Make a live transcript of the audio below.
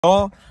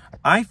Oh,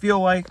 I feel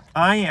like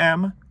I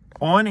am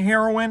on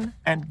heroin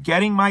and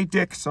getting my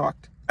dick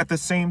sucked at the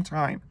same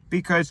time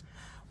because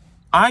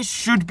I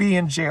should be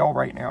in jail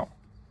right now.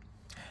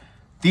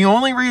 The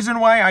only reason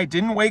why I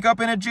didn't wake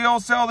up in a jail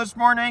cell this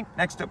morning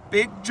next to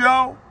Big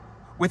Joe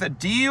with a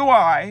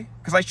DUI,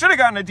 because I should have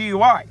gotten a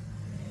DUI.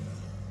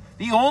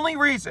 The only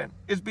reason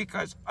is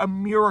because a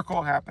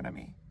miracle happened to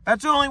me.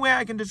 That's the only way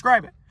I can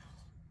describe it.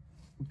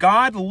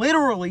 God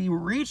literally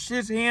reached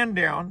his hand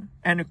down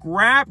and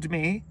grabbed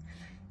me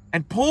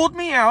and pulled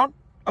me out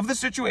of the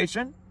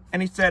situation.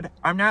 And he said,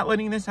 I'm not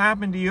letting this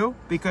happen to you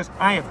because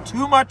I have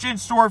too much in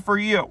store for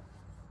you.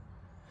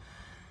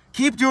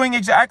 Keep doing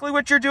exactly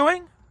what you're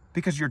doing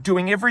because you're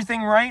doing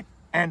everything right.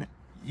 And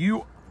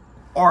you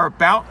are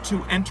about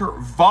to enter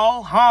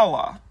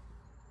Valhalla.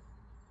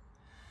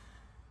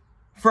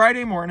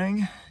 Friday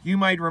morning, you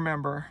might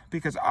remember,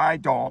 because I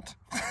don't.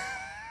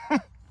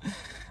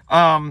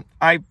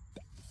 I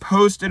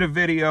posted a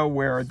video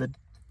where the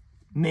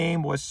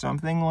name was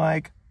something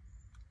like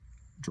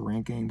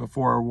drinking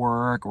before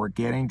work or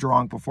getting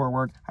drunk before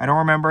work. I don't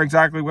remember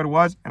exactly what it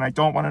was, and I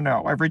don't want to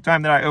know. Every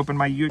time that I open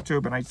my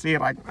YouTube and I see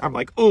it, I'm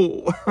like,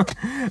 oh,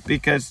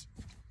 because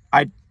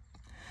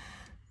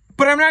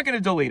but I'm not going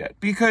to delete it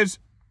because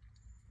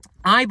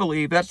I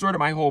believe that's sort of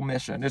my whole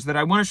mission, is that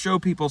I want to show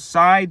people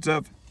sides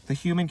of the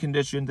human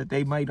condition that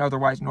they might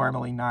otherwise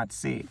normally not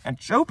see,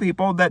 and show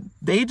people that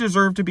they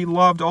deserve to be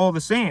loved all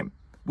the same.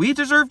 We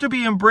deserve to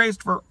be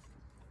embraced for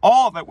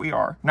all that we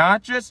are,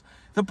 not just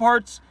the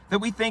parts that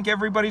we think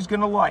everybody's going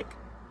to like.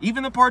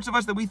 Even the parts of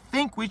us that we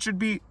think we should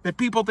be, that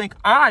people think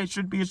I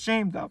should be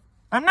ashamed of.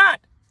 I'm not.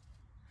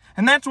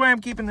 And that's why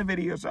I'm keeping the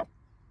videos up.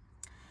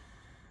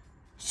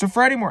 So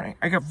Friday morning,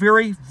 I got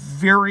very,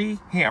 very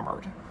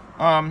hammered.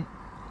 And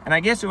I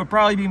guess it would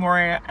probably be more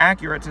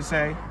accurate to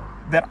say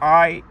that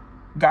I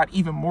got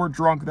even more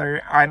drunk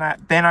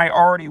than I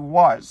already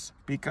was,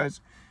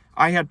 because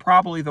I had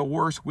probably the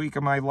worst week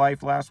of my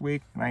life last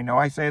week. And I know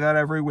I say that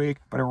every week,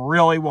 but it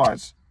really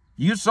was.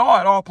 You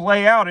saw it all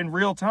play out in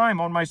real time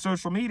on my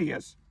social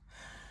medias.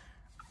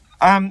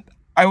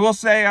 I will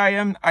say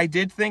I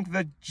did think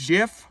the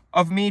gif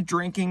of me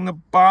drinking the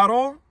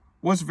bottle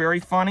was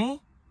very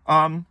funny.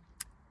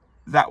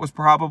 That was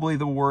probably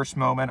the worst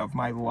moment of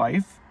my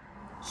life.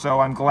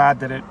 So I'm glad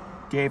that it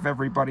gave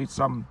everybody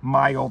some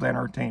mild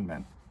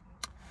entertainment.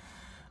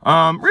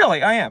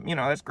 Really, I am.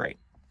 That's great.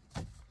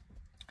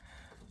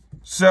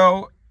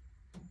 So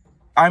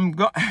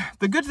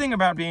the good thing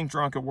about being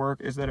drunk at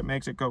work is that it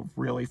makes it go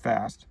really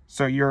fast.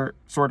 So you're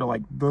sort of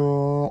like,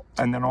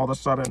 and then all of a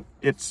sudden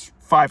it's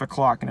 5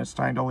 o'clock and it's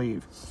time to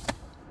leave.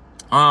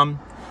 Fuck.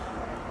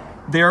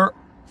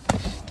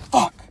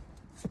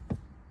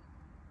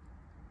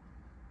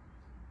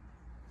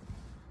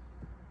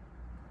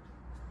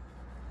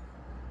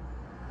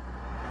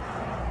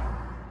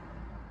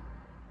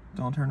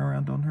 Don't turn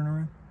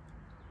around.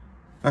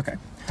 Okay.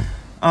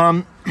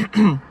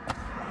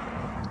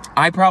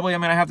 I probably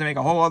am going to have to make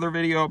a whole other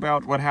video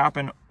about what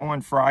happened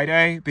on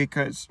Friday,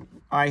 because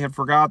I had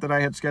forgot that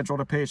I had scheduled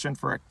a patient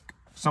for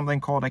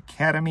something called a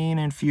ketamine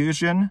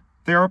infusion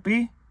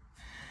therapy.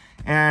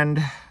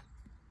 And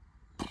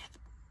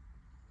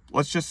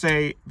let's just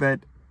say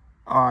that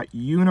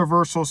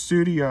Universal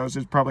Studios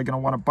is probably going to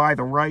want to buy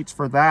the rights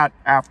for that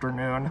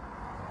afternoon.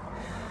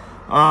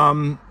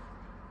 But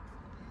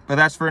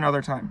that's for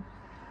another time.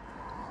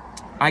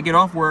 I get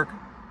off work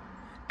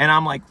and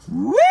I'm like,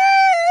 woo!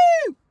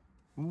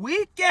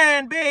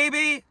 Weekend,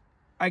 baby!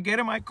 I get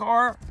in my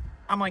car.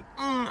 I'm like,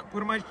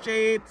 put on my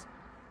shades.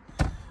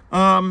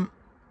 And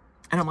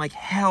I'm like,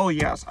 hell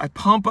yes. I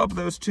pump up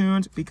those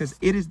tunes because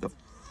it is the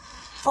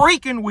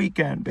freaking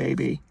weekend,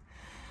 baby.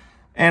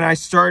 And I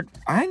start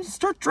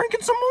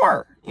drinking some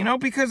more,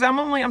 because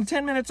I'm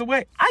 10 minutes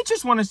away. I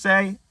just want to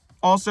say,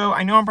 also,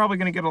 I know I'm probably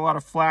going to get a lot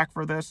of flack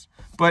for this,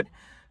 but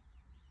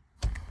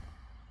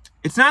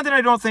it's not that I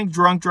don't think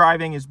drunk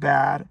driving is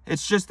bad.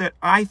 It's just that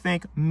I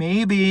think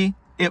maybe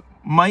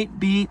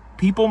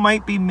people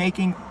might be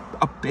making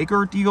a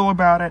bigger deal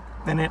about it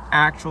than it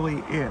actually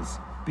is.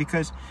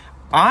 Because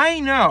I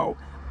know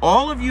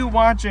all of you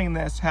watching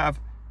this have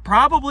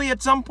probably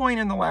at some point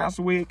in the last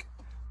week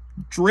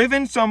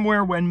driven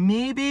somewhere when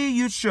maybe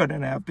you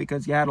shouldn't have,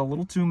 because you had a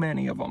little too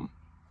many of them.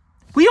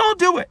 We all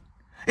do it.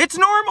 It's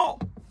normal.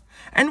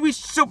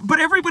 But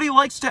everybody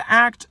likes to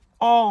act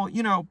all,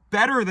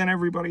 better than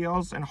everybody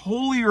else and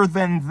holier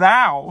than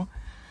thou,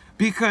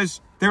 because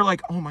they're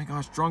like, oh my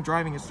gosh, drunk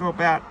driving is so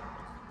bad.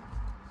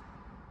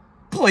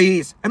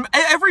 Please. And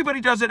everybody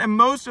does it, and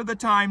most of the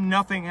time,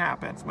 nothing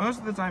happens. Most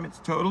of the time, it's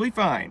totally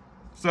fine.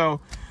 So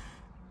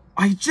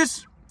I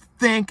just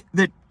think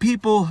that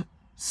people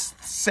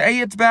say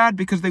it's bad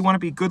because they want to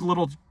be good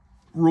little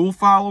rule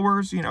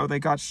followers. They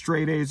got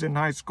straight A's in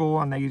high school,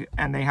 and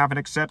they haven't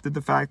accepted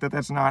the fact that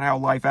that's not how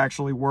life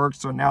actually works.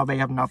 So now they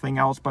have nothing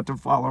else but to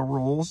follow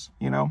rules,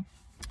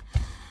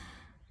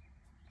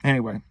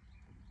 Anyway,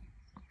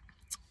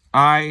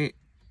 I,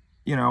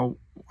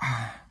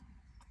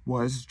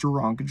 was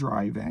drunk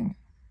driving.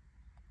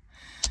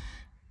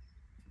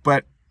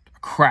 But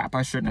crap,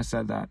 I shouldn't have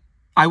said that.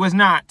 I was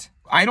not.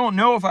 I don't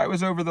know if I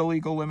was over the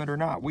legal limit or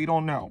not. We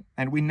don't know.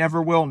 And we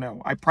never will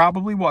know. I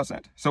probably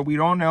wasn't. So we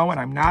don't know, and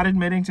I'm not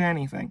admitting to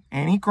anything.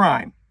 Any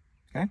crime.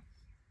 Okay?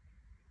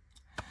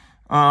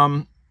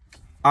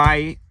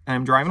 I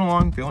am driving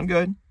along, feeling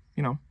good,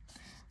 you know.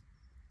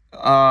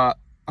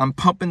 I'm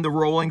pumping the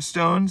Rolling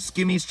Stones,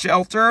 Skimmy's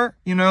Shelter,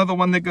 you know, the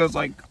one that goes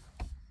like,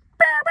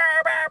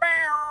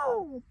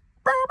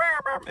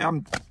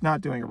 I'm not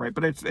doing it right,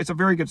 but it's a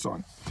very good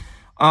song.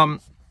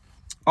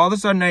 All of a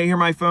sudden I hear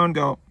my phone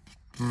go,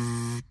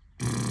 and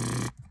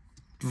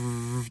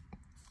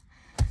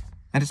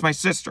it's my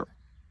sister.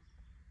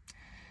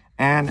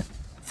 And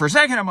for a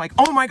second I'm like,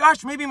 oh my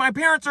gosh, maybe my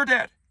parents are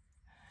dead.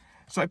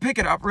 So I pick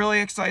it up really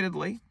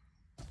excitedly,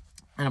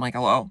 and I'm like,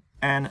 hello.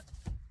 And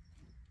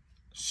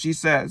she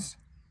says,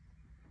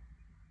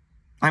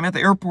 I'm at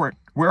the airport.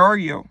 Where are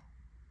you?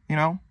 You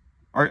know,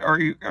 are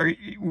you,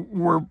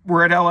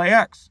 we're at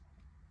LAX.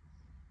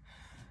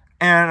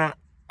 And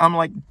I'm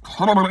like,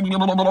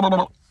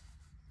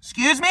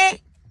 excuse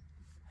me?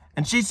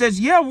 And she says,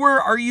 yeah, we're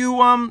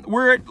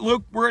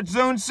at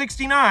zone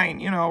 69,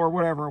 you know, or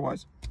whatever it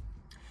was.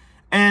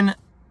 And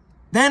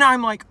then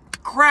I'm like,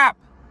 crap.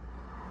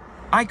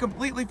 I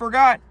completely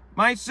forgot.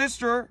 My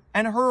sister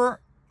and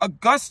her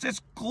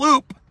Augustus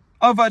Gloop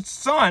of a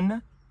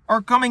son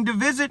are coming to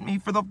visit me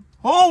for the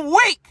whole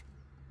week.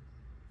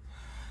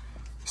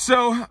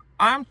 So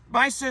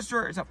my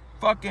sister is a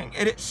fucking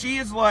idiot. She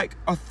is like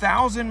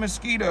 1,000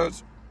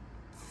 mosquitoes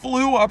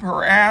flew up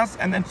her ass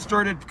and then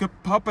started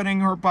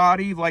puppeting her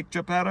body like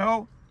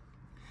Geppetto.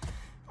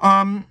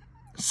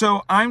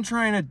 So I'm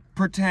trying to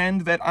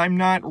pretend that I'm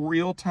not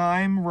real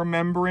time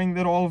remembering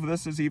that all of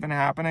this is even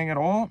happening at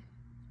all.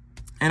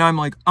 And I'm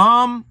like,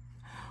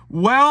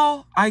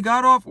 well, I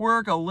got off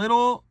work a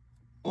little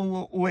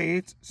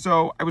late,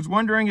 so I was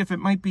wondering if it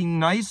might be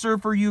nicer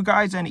for you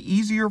guys and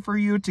easier for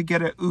you to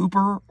get an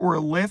Uber or a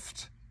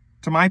Lyft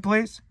to my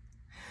place.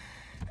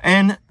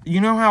 And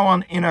you know how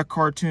in a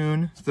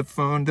cartoon, the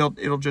phone,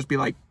 it'll just be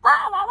like,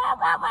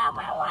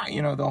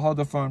 you know, they'll hold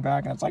the phone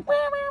back and it's like,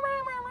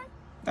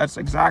 that's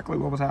exactly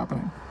what was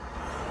happening.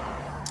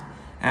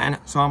 And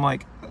so I'm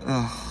like,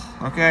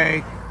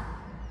 okay,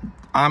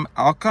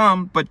 I'll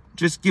come, but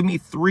just give me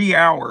 3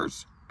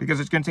 hours, because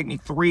it's going to take me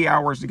 3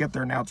 hours to get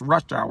there now. It's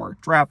rush hour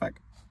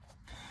traffic.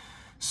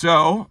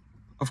 So,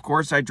 of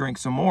course, I drink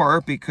some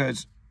more,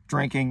 because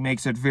drinking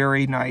makes it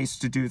very nice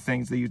to do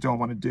things that you don't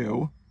want to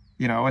do.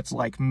 You know, it's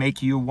like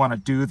make you want to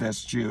do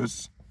this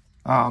juice.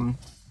 And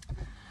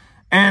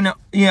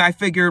yeah, I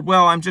figured,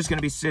 well, I'm just going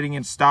to be sitting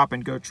in stop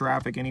and go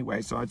traffic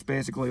anyway. So it's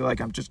basically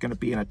like I'm just going to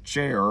be in a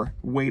chair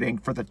waiting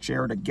for the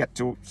chair to get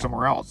to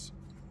somewhere else.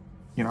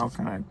 You know,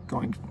 kind of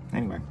going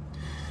anyway.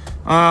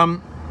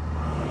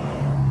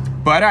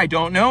 But I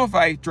don't know if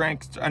I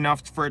drank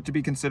enough for it to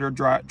be considered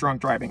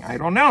drunk driving. I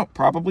don't know.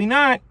 Probably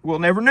not. We'll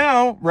never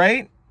know,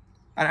 right?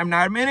 And I'm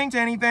not admitting to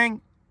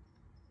anything.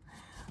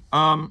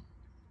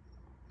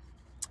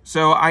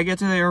 So I get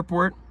to the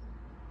airport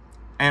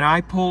and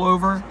I pull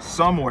over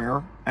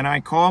somewhere and I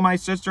call my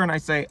sister and I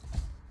say,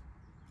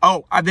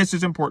 oh, this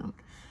is important.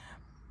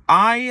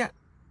 When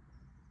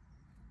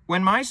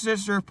my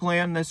sister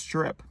planned this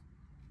trip,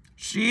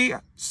 she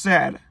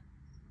said,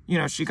 you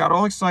know, she got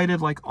all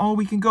excited, like, oh,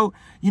 we can go,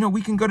 you know,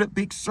 we can go to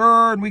Big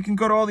Sur and we can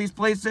go to all these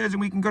places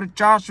and we can go to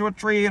Joshua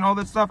Tree and all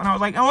this stuff. And I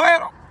was like, oh,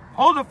 wait,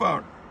 hold the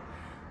phone.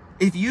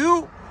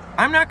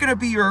 I'm not going to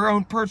be your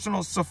own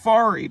personal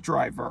Safari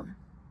driver.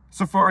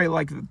 Safari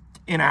like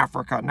in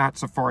Africa, not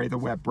Safari the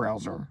web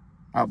browser.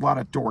 A lot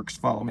of dorks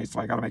follow me,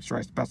 so I got to make sure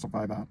I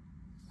specify that.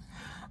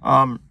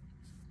 And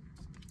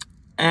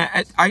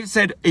I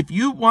said, if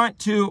you want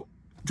to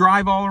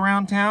drive all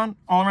around town,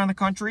 all around the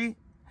country,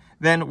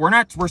 then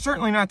we're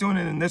certainly not doing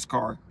it in this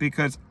car,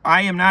 because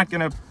I am not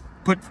going to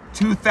put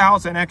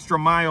 2,000 extra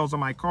miles on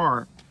my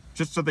car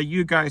just so that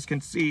you guys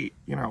can see,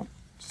 you know,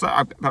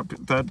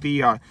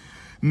 the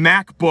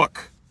MacBook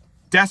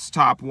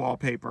desktop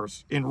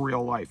wallpapers in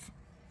real life.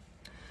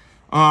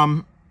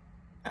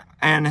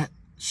 And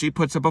she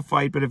puts up a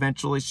fight, but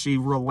eventually she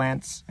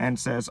relents and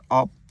says,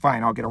 oh,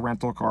 fine, I'll get a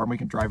rental car and we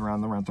can drive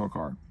around the rental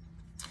car.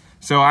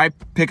 So I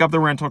pick up the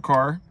rental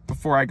car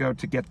before I go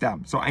to get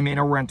them. So I'm in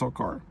a rental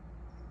car.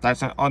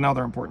 That's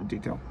another important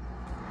detail.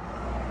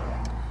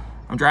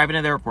 I'm driving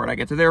to the airport. I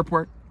get to the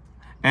airport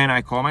and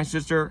I call my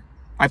sister.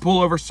 I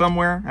pull over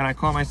somewhere and I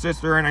call my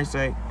sister and I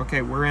say,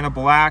 okay, we're in a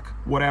black,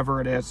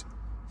 whatever it is.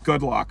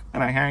 Good luck.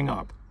 And I hang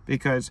up,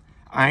 because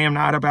I am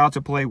not about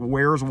to play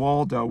Where's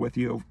Waldo with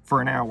you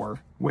for an hour,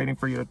 waiting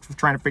for you to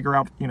trying to figure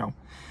out, you know.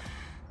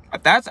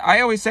 I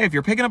always say, if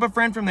you're picking up a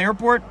friend from the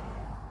airport,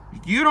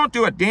 you don't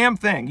do a damn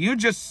thing. You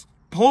just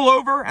pull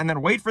over and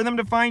then wait for them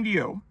to find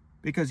you,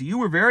 because you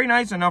were very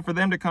nice enough for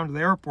them to come to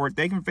the airport.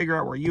 They can figure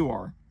out where you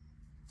are.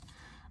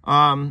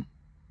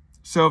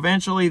 So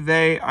eventually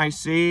I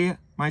see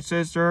my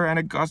sister and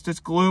Augustus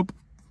Gloop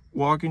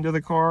walking to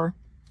the car,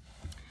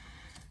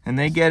 and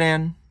they get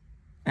in,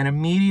 and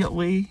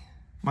immediately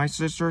my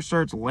sister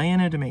starts laying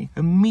into me.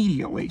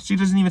 Immediately. She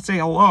doesn't even say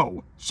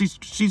hello. She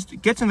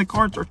gets in the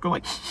car and starts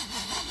going like,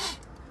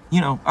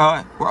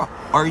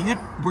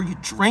 were you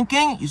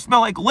drinking? You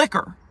smell like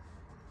liquor.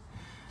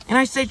 And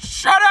I say,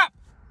 shut up.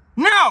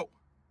 No,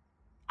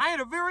 I had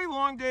a very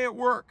long day at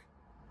work.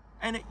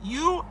 And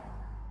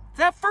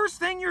that first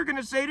thing you're going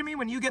to say to me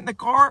when you get in the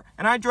car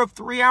and I drove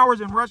 3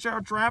 hours in rush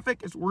hour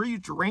traffic is, were you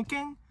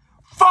drinking?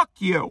 Fuck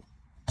you,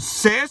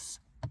 sis.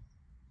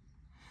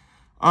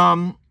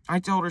 I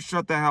told her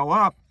shut the hell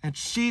up, and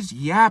she's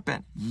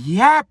yapping.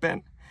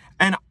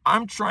 And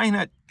I'm trying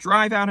to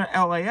drive out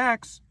of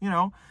LAX,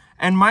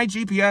 and my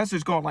GPS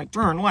is going like,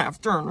 turn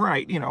left, turn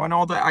right, and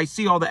I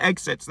see all the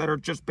exits that are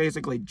just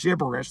basically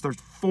gibberish.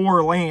 There's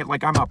 4 lanes,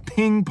 like I'm a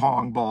ping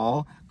pong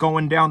ball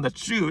going down the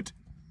chute.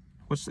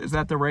 Is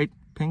that the right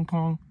ping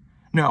pong?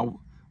 No.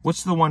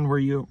 What's the one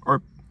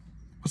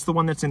what's the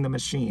one that's in the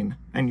machine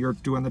and you're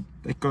doing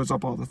it goes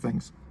up all the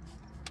things?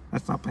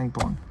 That's not ping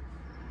pong.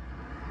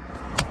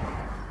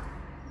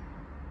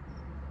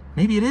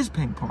 Maybe it is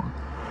ping pong.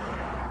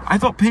 I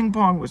thought ping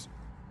pong was...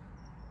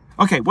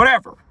 Okay,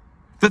 whatever.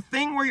 The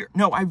thing where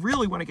no, I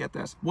really want to get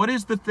this. What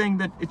is the thing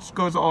that it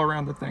goes all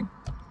around the thing?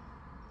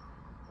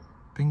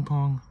 Ping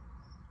pong.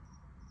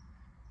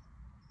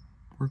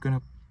 We're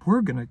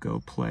gonna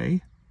go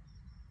play.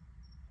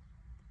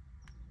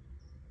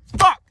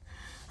 Fuck!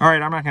 All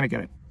right, I'm not gonna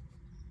get it.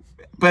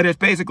 But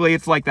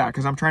it's like that,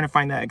 because I'm trying to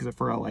find the exit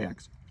for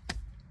LAX.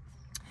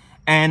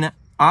 And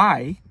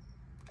I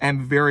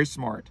am very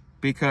smart,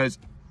 because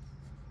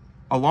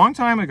a long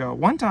time ago,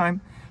 one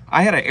time,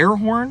 I had an air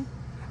horn,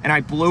 and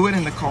I blew it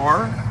in the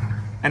car,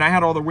 and I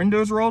had all the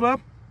windows rolled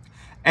up,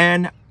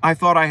 and I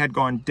thought I had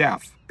gone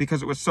deaf,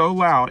 because it was so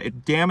loud,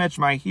 it damaged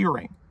my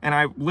hearing, and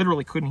I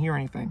literally couldn't hear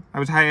anything.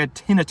 I had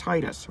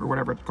tinnitus, or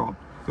whatever it's called.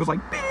 It was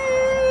like, beep!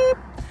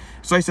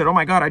 So I said, oh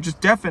my God, I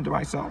just deafened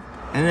myself.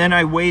 And then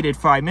I waited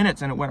 5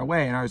 minutes, and it went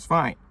away, and I was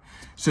fine.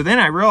 So then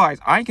I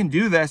realized I can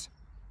do this.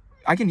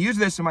 I can use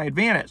this to my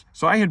advantage.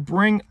 So I had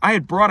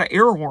brought an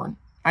air horn.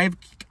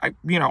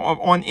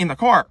 in the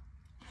car,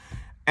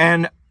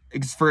 and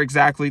for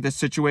exactly this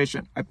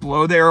situation, I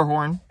blow the air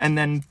horn, and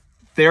then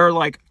they're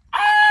like,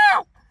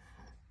 oh,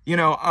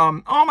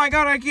 oh my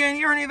God, I can't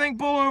hear anything.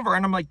 Pull over.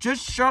 And I'm like,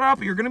 just shut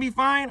up. You're gonna be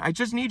fine. I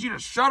just need you to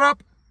shut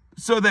up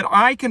so that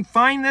I can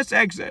find this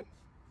exit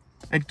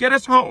and get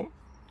us home.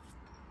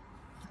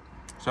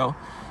 So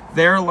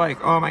they're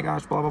like, oh my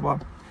gosh, blah blah blah.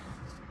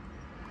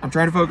 I'm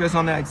trying to focus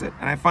on the exit,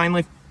 and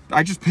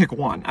I just pick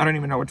one. I don't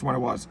even know which one it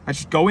was. I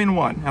just go in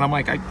one, and I'm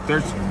like,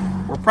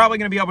 we're probably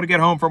going to be able to get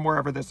home from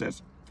wherever this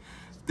is.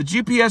 The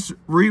GPS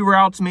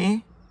reroutes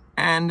me,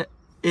 and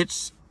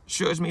it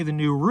shows me the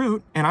new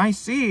route, and I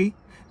see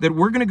that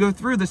we're going to go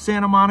through the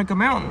Santa Monica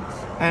Mountains,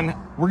 and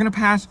we're going to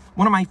pass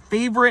one of my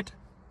favorite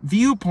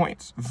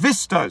viewpoints,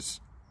 vistas,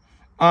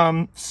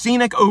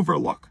 scenic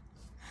overlook.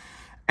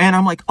 And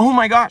I'm like, oh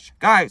my gosh,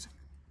 guys,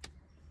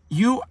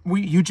 you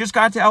just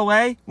got to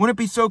LA. Wouldn't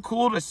it be so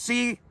cool to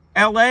see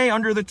LA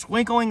under the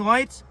twinkling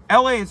lights?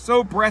 LA is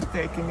so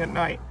breathtaking at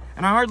night,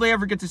 and I hardly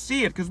ever get to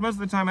see it, because most of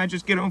the time I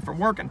just get home from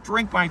work and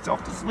drink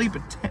myself to sleep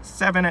at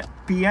 7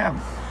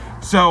 p.m.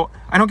 So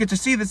I don't get to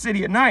see the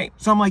city at night.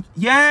 So I'm like,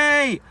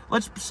 yay,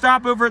 let's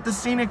stop over at the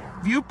scenic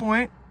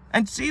viewpoint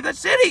and see the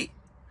city.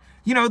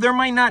 There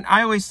might not,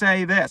 I always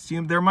say this,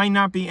 there might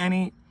not be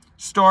any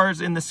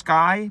stars in the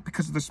sky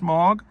because of the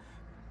smog,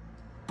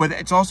 but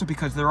it's also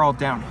because they're all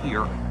down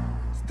here.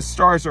 The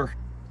stars are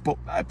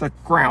at the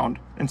ground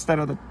instead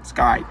of the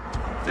sky.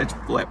 It's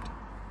flipped.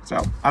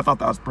 So I thought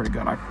that was pretty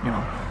good.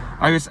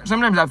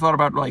 Sometimes I've thought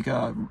about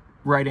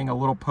writing a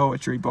little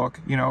poetry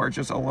book, or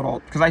just a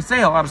little, because I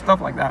say a lot of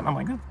stuff like that, and I'm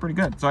like, that's pretty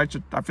good. So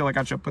I feel like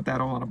I should put that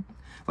all on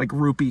a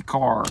Rupee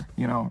Kaur,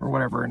 or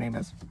whatever her name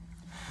is.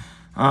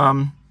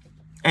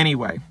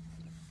 Anyway,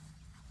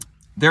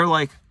 they're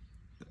like,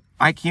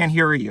 I can't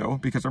hear you,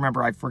 because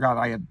remember, I forgot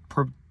I had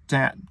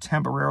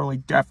temporarily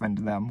deafened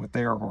them with the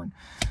air horn.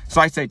 So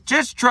I say,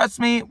 just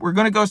trust me, we're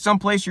going to go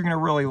someplace you're going to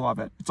really love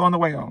it. It's on the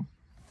way home.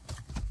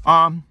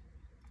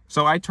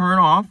 So I turn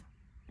off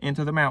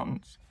into the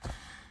mountains,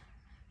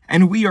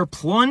 and we are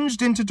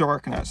plunged into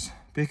darkness,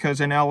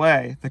 because in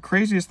LA, the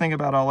craziest thing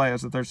about LA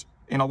is that there's,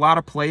 in a lot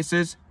of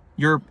places,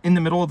 you're in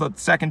the middle of the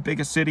second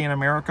biggest city in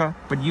America,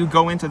 but you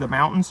go into the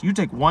mountains, you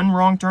take one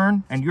wrong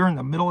turn, and you're in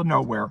the middle of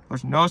nowhere.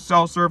 There's no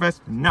cell service,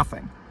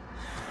 nothing.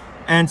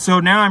 And so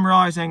now I'm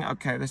realizing,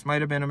 okay, this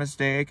might have been a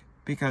mistake,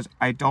 because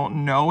I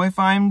don't know if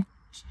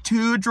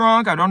too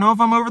drunk. I don't know if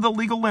I'm over the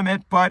legal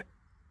limit, but,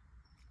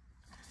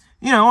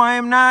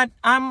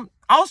 I'm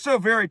also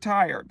very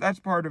tired. That's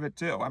part of it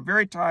too. I'm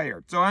very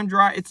tired. So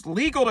it's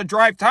legal to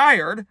drive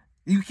tired.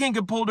 You can't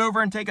get pulled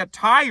over and take a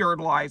tired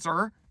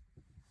license.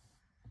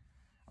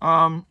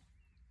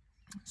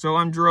 So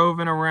I'm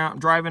driving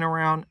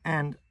around,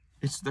 and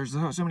there's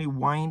so many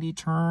windy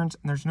turns,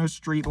 and there's no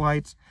street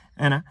lights,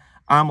 and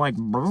I'm like,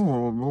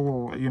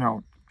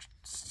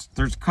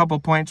 there's a couple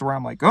points where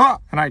I'm like, oh,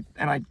 and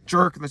I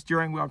jerk the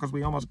steering wheel because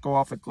we almost go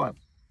off the cliff.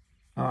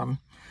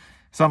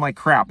 So I'm like,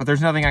 crap, but there's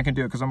nothing I can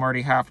do because I'm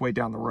already halfway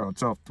down the road.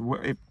 So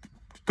if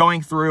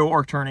going through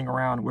or turning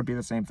around would be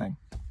the same thing.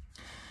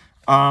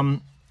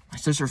 My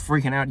sister's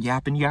freaking out,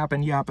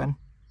 yapping.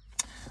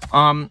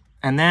 And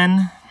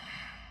then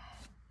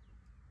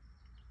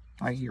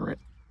I hear it.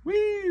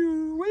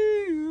 Wee-oo,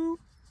 wee-oo.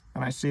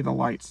 And I see the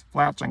lights,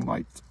 flashing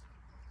lights.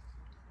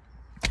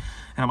 And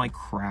I'm like,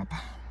 crap.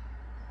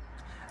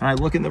 And I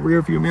look in the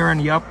rearview mirror,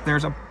 and yep,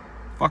 there's a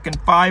fucking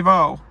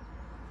 5-0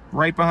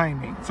 right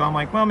behind me. So I'm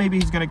like, well, maybe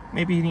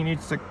he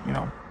needs to, you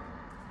know,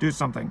 do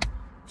something.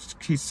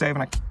 He's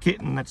saving a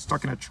kitten that's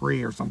stuck in a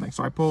tree or something.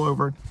 So I pull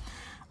over,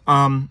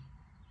 and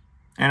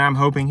I'm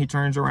hoping he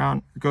turns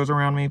around, goes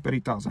around me, but he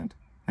doesn't.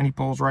 And he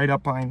pulls right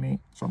up behind me.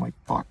 So I'm like,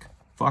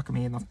 fuck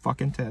me in the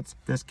fucking tits.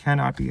 This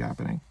cannot be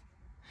happening.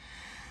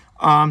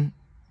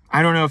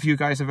 I don't know if you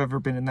guys have ever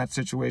been in that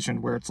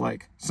situation where it's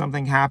like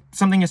something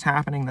is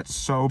happening that's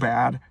so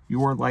bad,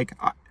 you're like,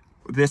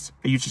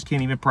 you just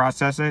can't even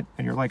process it,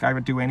 and you're like, I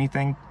would do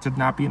anything to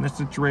not be in this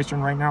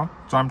situation right now.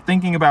 So I'm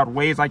thinking about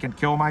ways I can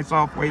kill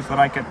myself, ways that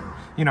I could,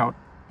 you know,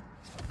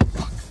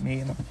 fuck me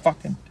in the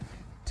fucking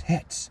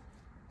tits.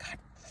 God,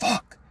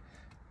 fuck.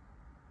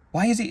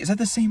 Why is that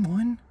the same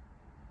one?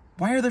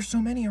 Why are there so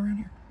many around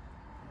here?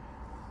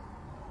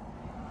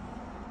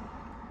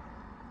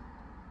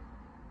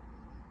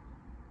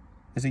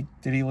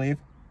 Did he leave?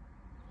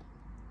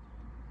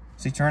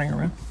 Is he turning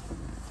around?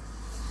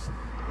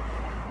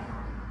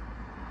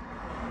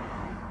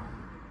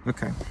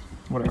 Okay,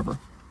 whatever.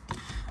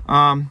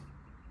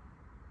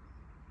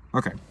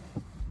 Okay.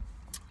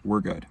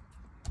 We're good.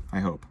 I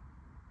hope.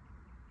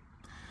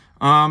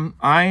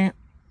 I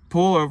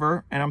pull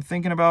over, and I'm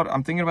thinking about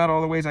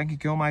all the ways I can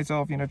kill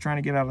myself, you know, trying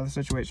to get out of the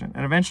situation.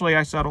 And eventually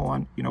I settle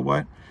on, you know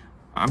what?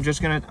 I'm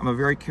a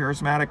very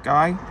charismatic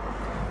guy.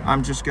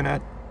 I'm just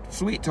gonna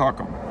sweet talk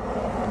him.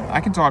 I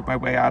can talk my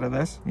way out of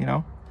this, you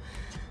know.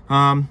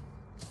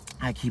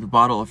 I keep a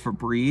bottle of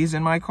Febreze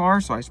in my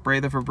car, so I spray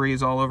the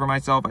Febreze all over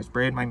myself. I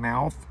spray it in my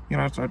mouth, you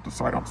know, so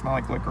I don't smell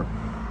like liquor.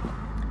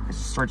 I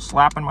start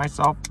slapping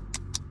myself.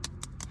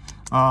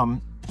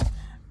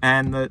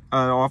 And the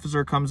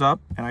officer comes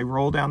up, and I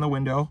roll down the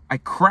window. I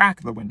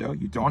crack the window.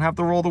 You don't have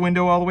to roll the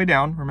window all the way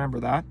down.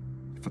 Remember that,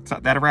 if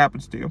that ever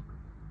happens to you.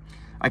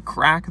 I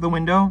crack the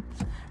window,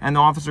 and the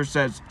officer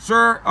says,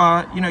 sir,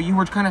 you know, you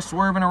were kind of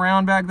swerving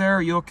around back there.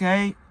 Are you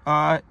okay?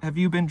 Have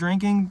you been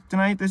drinking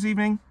this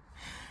evening?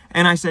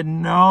 And I said,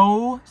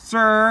 no,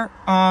 sir.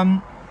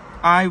 I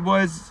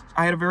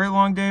had a very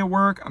long day at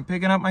work. I'm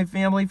picking up my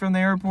family from the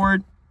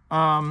airport.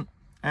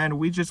 And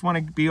we just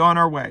want to be on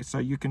our way. So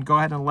you can go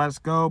ahead and let us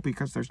go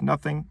because there's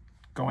nothing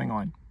going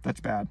on.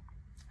 That's bad.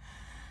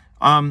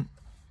 And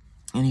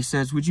he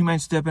says, would you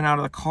mind stepping out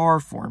of the car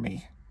for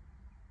me?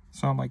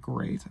 So I'm like,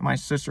 great. And my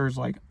sister's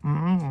like,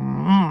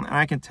 and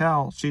I can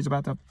tell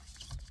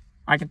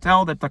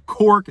that the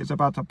cork is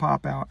about to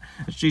pop out.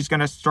 She's going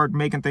to start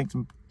making things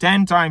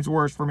 10 times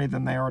worse for me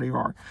than they already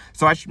are.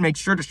 So I should make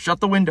sure to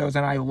shut the windows,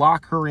 and I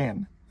lock her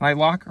in. And I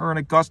lock her and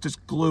Augustus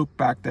Gloop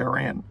back there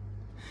in.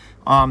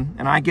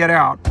 And I get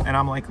out, and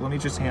I'm like, let me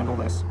just handle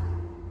this.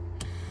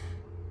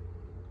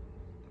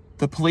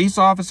 The police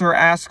officer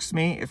asks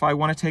me if I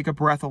want to take a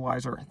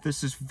breathalyzer.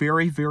 This is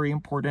very, very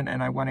important,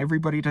 and I want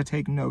everybody to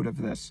take note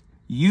of this.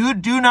 You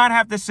do not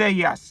have to say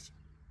yes.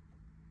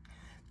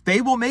 They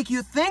will make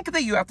you think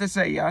that you have to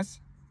say yes,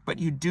 but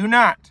you do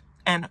not.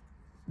 And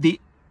the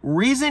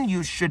reason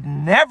you should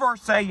never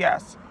say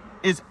yes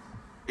is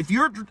if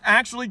you're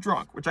actually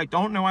drunk, which I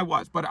don't know I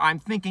was, but I'm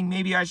thinking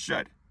maybe I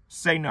should,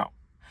 say no.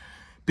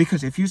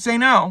 Because if you say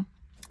no,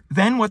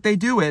 then what they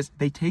do is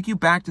they take you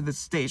back to the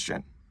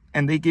station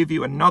and they give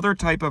you another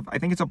type of, I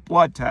think it's a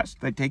blood test.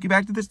 They take you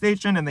back to the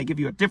station and they give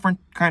you a different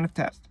kind of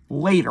test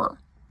later.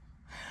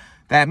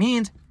 That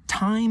means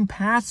time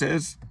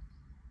passes,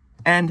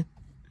 and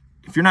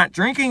if you're not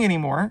drinking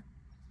anymore,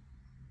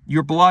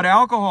 your blood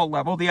alcohol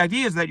level, the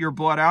idea is that your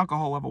blood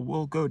alcohol level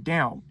will go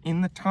down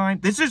in the time,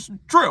 this is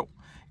true,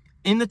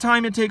 in the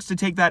time it takes to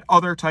take that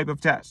other type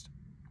of test.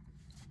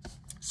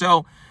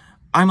 So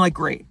I'm like,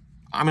 great.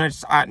 I'm going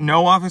to,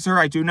 no officer,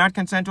 I do not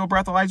consent to a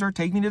breathalyzer.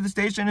 Take me to the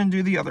station and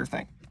do the other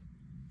thing.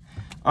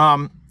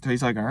 So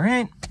he's like, all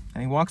right.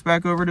 And he walks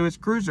back over to his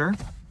cruiser,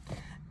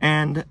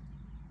 and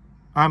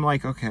I'm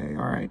like, okay,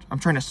 all right. I'm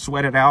trying to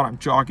sweat it out. I'm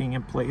jogging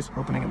in place,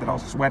 hoping that I'll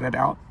sweat it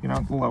out, you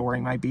know,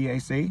 lowering my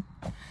BAC.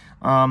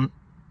 And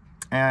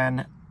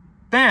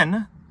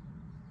then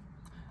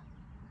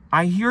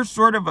I hear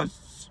sort of a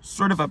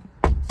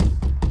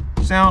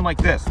sound like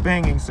this,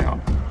 banging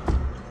sound.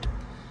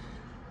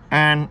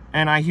 And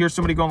I hear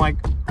somebody going like,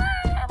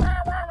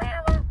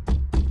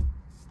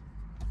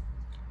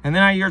 and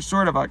then I hear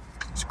sort of a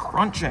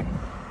crunching.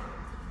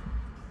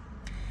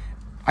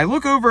 I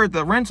look over at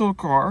the rental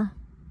car,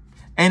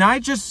 and I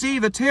just see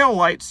the tail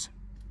lights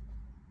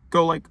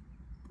go like,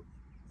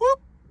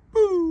 whoop,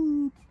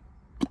 boop,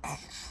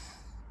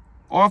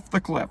 off the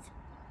cliff.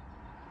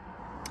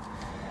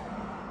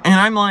 And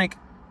I'm like,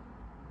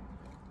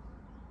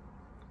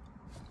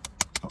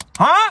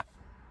 huh?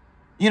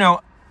 You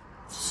know,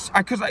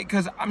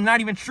 because I'm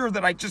not even sure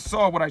that I just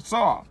saw what I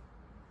saw.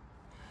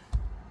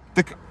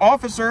 The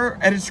officer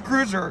at his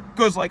cruiser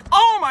goes like,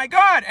 oh my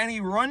God, and he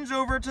runs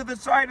over to the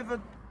side of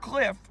the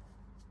cliff,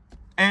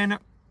 and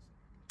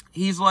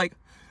he's like,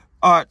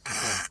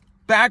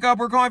 backup,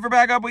 we're calling for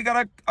backup. We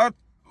got a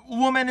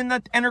woman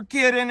and her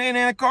kid in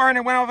a car and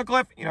it went off a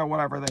cliff. You know,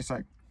 whatever they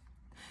say.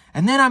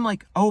 And then I'm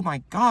like, oh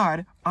my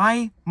God,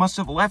 I must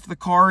have left the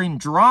car in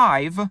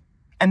drive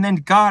and then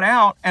got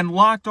out and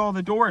locked all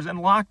the doors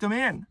and locked them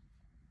in.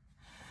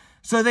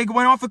 So they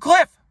went off the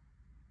cliff.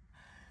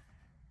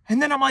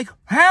 And then I'm like,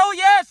 hell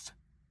yes!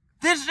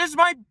 This is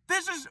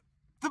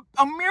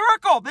a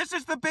miracle. This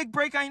is the big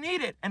break I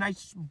needed. And I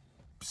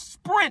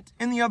sprint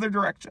in the other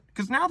direction.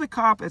 Because now the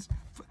cop is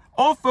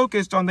all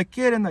focused on the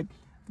kid and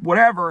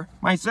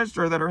my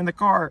sister that are in the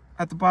car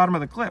at the bottom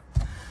of the cliff.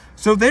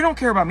 So they don't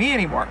care about me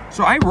anymore.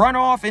 So I run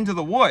off into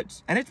the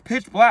woods and it's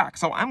pitch black.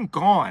 So I'm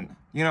gone.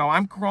 You know,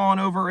 I'm crawling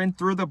over and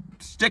through the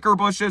sticker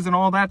bushes and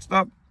all that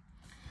stuff.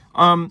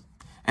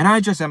 And I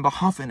just am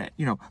huffing it,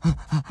 you know,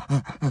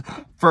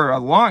 for a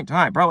long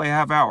time, probably a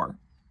half hour.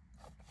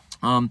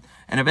 And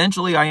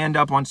eventually I end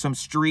up on some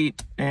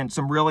street and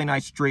some really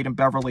nice street in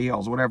Beverly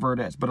Hills, whatever it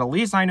is. But at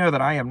least I know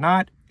that I am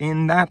not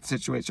in that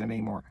situation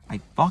anymore. I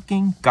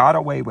fucking got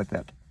away with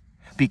it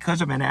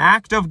because of an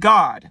act of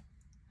God.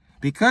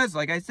 Because,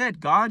 like I said,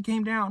 God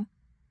came down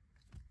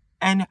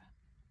and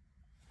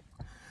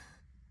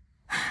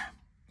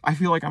I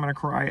feel like I'm going to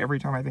cry every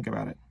time I think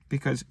about it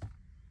because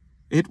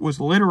it was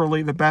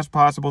literally the best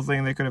possible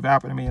thing that could have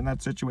happened to me in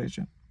that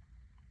situation.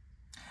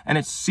 And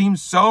it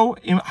seems so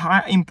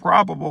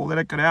improbable that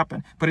it could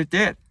happen, but it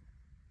did.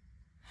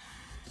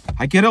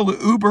 I get a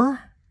Uber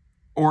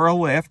or a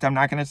Lyft. I'm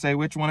not going to say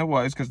which one it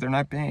was because they're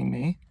not paying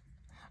me.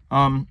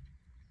 And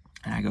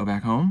I go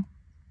back home.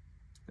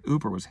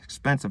 Uber was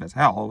expensive as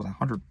hell. It was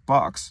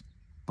 $100,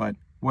 but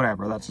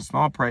whatever. That's a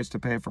small price to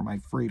pay for my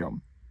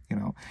freedom, you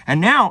know.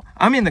 And now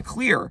I'm in the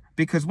clear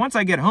because once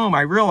I get home,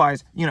 I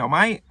realize, you know,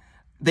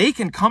 they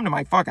can come to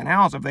my fucking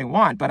house if they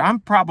want, but I'm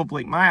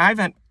probably I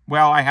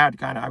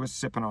was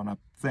sipping on a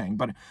thing,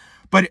 but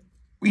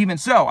even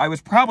so, I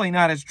was probably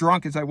not as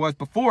drunk as I was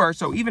before.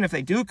 So even if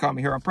they do come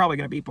here, I'm probably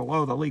going to be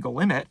below the legal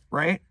limit,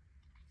 right?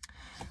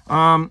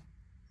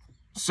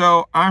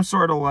 So I'm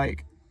sort of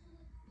like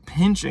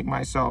pinching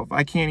myself.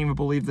 I can't even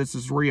believe this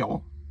is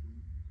real.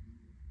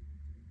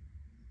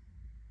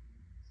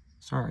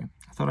 Sorry,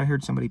 I thought I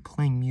heard somebody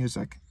playing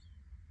music,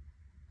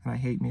 and I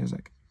hate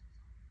music.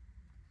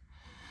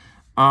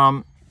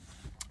 I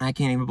can't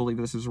even believe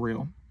this is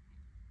real.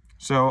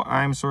 So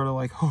I'm sort of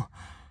like,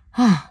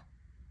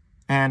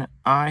 and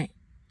I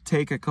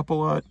take a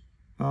couple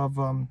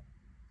of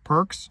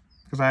perks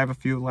because I have a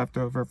few left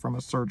over from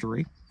a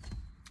surgery,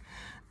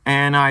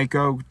 and I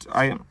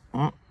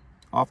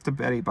off to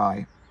Betty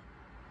bye.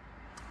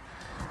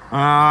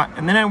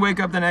 And then I wake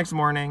up the next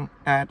morning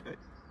at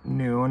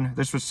noon.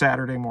 This was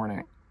Saturday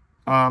morning.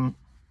 And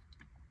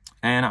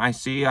I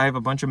have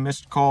a bunch of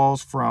missed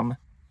calls from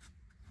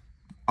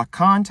a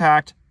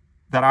contact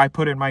that I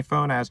put in my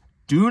phone as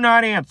do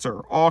not answer,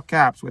 all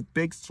caps with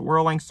big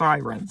swirling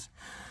sirens,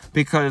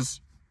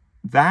 because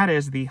that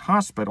is the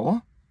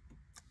hospital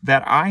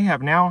that I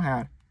have now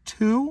had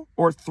 2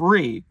 or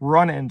 3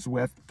 run-ins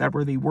with that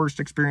were the worst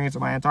experience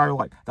of my entire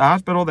life. The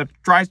hospital that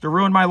tries to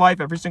ruin my life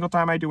every single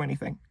time I do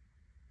anything.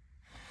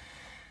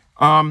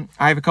 I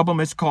have a couple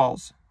missed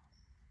calls.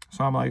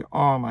 So I'm like,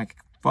 oh my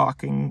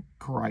fucking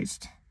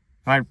Christ.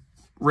 And I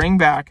ring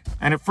back.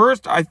 And at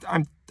first,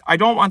 I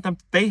don't want them,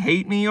 they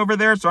hate me over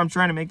there, so I'm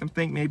trying to make them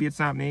think maybe it's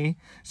not me.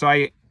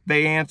 So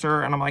they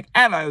answer, and I'm like,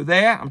 hello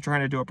there. I'm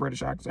trying to do a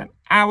British accent.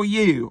 How are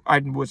you?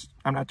 I'm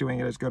not doing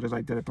it as good as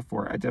I did it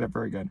before. I did it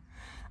very good.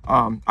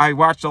 I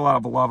watched a lot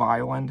of Love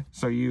Island,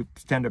 so you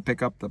tend to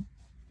pick up the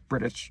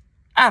British,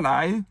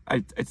 hello.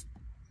 It's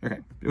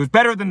okay. It was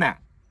better than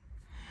that.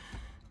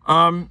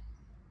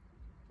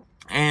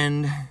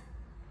 And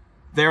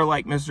they're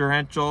like, Mr.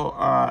 Henschel,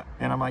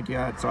 and I'm like,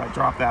 yeah. So I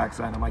drop the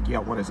accent. I'm like, yeah,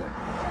 what is it?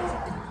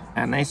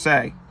 And they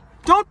say,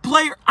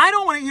 I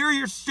don't want to hear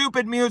your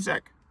stupid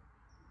music.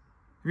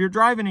 If you're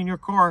driving in your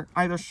car,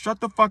 either shut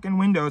the fucking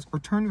windows or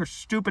turn your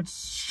stupid,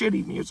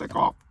 shitty music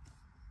off.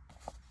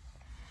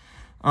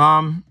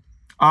 So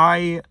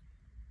I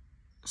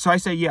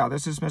say, yeah,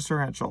 this is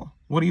Mr. Henschel.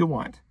 What do you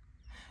want?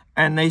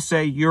 And they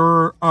say,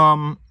 your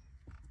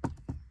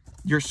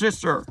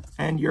sister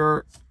and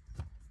your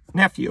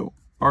nephew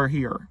are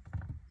here.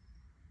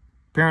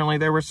 Apparently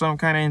there was some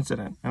kind of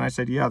incident. And I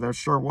said, yeah, there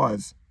sure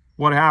was.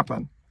 What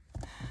happened?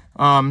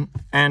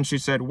 And she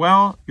said,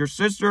 well, your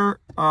sister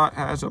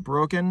has a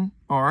broken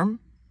arm,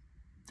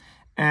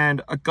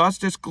 and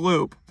Augustus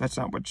Gloop, that's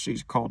not what she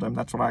called him,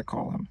 that's what I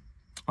call him,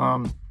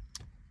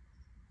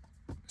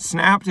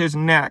 snapped his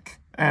neck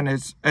and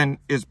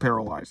is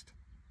paralyzed.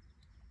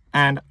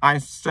 And I'm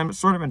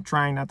sort of been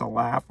trying not to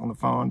laugh on the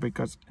phone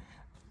because,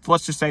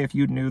 let's just say if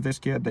you knew this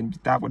kid, then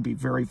that would be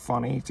very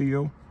funny to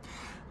you.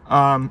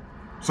 So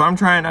I'm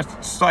trying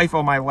to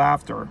stifle my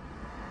laughter.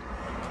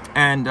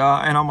 And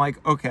I'm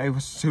like, okay,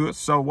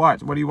 so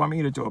what? What do you want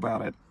me to do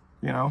about it?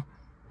 You know?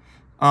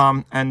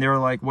 And they're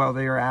like, well,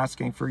 they are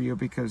asking for you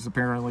because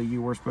apparently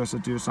you were supposed to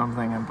do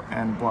something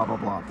and blah, blah,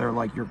 blah. They're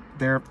like,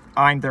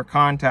 I'm their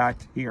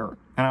contact here.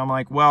 And I'm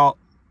like, well,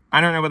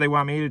 I don't know what they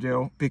want me to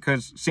do,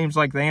 because it seems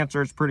like the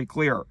answer is pretty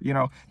clear. You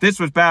know, this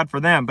was bad for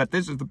them, but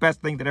this is the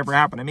best thing that ever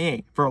happened to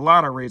me for a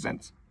lot of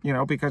reasons. You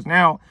know, because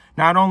now,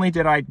 not only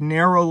did I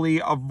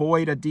narrowly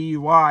avoid a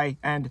DUI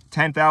and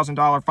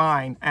 $10,000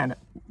 fine and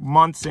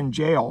months in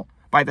jail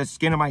by the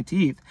skin of my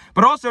teeth,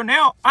 but also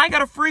now I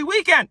got a free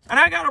weekend and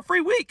I got a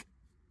free week.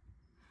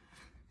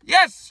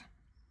 Yes,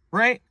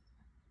 right?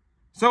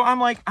 So I'm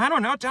like, I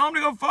don't know, tell them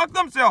to go fuck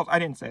themselves. I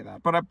didn't say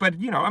that, but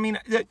you know, I mean,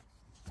 it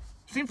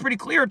seems pretty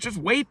clear. Just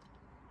wait,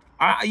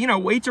 you know,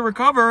 wait to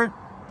recover.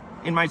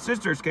 In my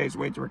sister's case,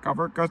 wait to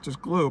recover. Augustus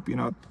Gloop, you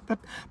know.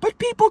 But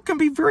people can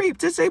be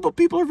disabled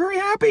people are very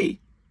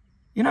happy.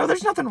 You know,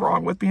 there's nothing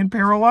wrong with being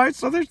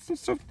paralyzed.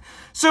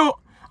 So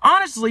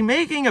honestly,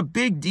 making a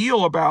big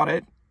deal about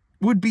it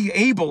would be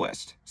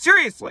ableist.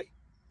 Seriously.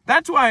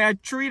 That's why I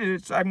treated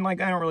it, I'm like,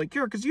 I don't really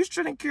care, because you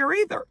shouldn't care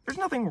either. There's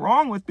nothing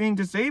wrong with being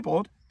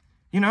disabled,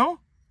 you know?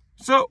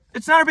 So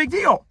it's not a big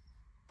deal.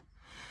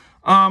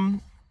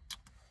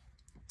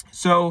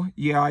 So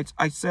yeah,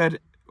 I said,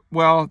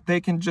 well, they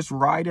can just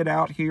ride it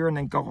out here and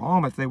then go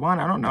home if they want.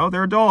 I don't know.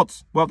 They're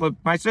adults. Well,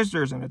 my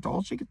sister's an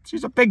adult.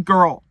 She's a big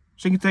girl.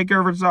 She can take care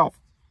of herself.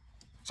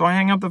 So I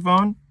hang up the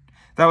phone.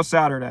 That was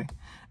Saturday.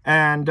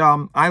 And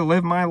I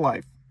live my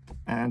life.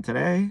 And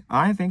today,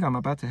 I think I'm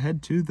about to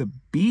head to the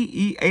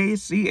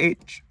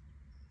BEACH,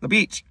 the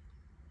beach.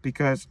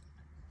 Because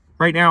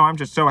right now, I'm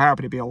just so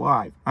happy to be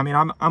alive. I mean,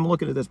 I'm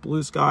looking at this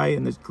blue sky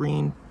and this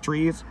green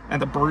trees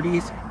and the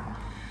birdies.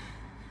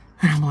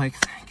 And I'm like,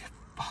 thank you,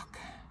 fuck.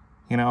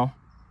 You know,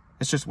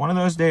 it's just one of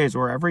those days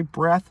where every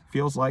breath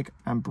feels like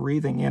I'm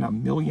breathing in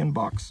 $1 million.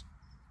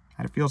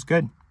 And it feels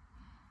good.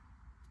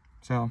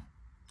 So,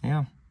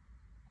 yeah.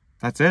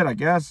 That's it, I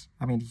guess.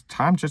 I mean,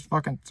 I'm just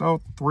fucking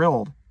so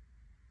thrilled.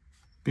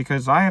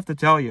 Because I have to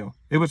tell you,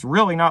 it was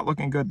really not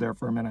looking good there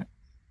for a minute.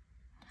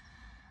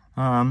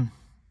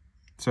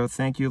 So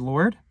thank you,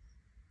 Lord.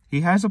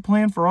 He has a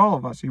plan for all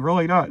of us. He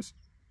really does.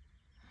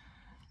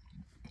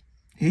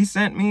 He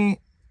sent me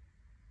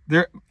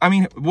there. I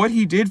mean, what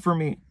he did for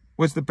me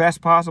was the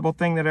best possible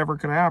thing that ever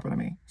could happen to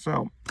me.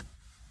 So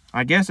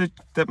I guess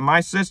that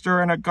my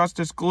sister and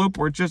Augustus Gloop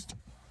were just,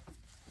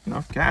 you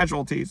know,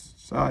 casualties,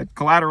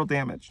 collateral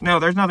damage. No,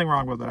 there's nothing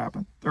wrong with what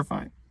happened. They're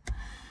fine.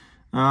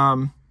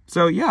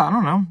 So yeah, I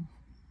don't know.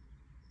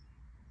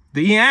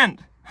 The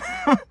end.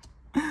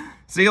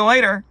 See you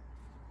later.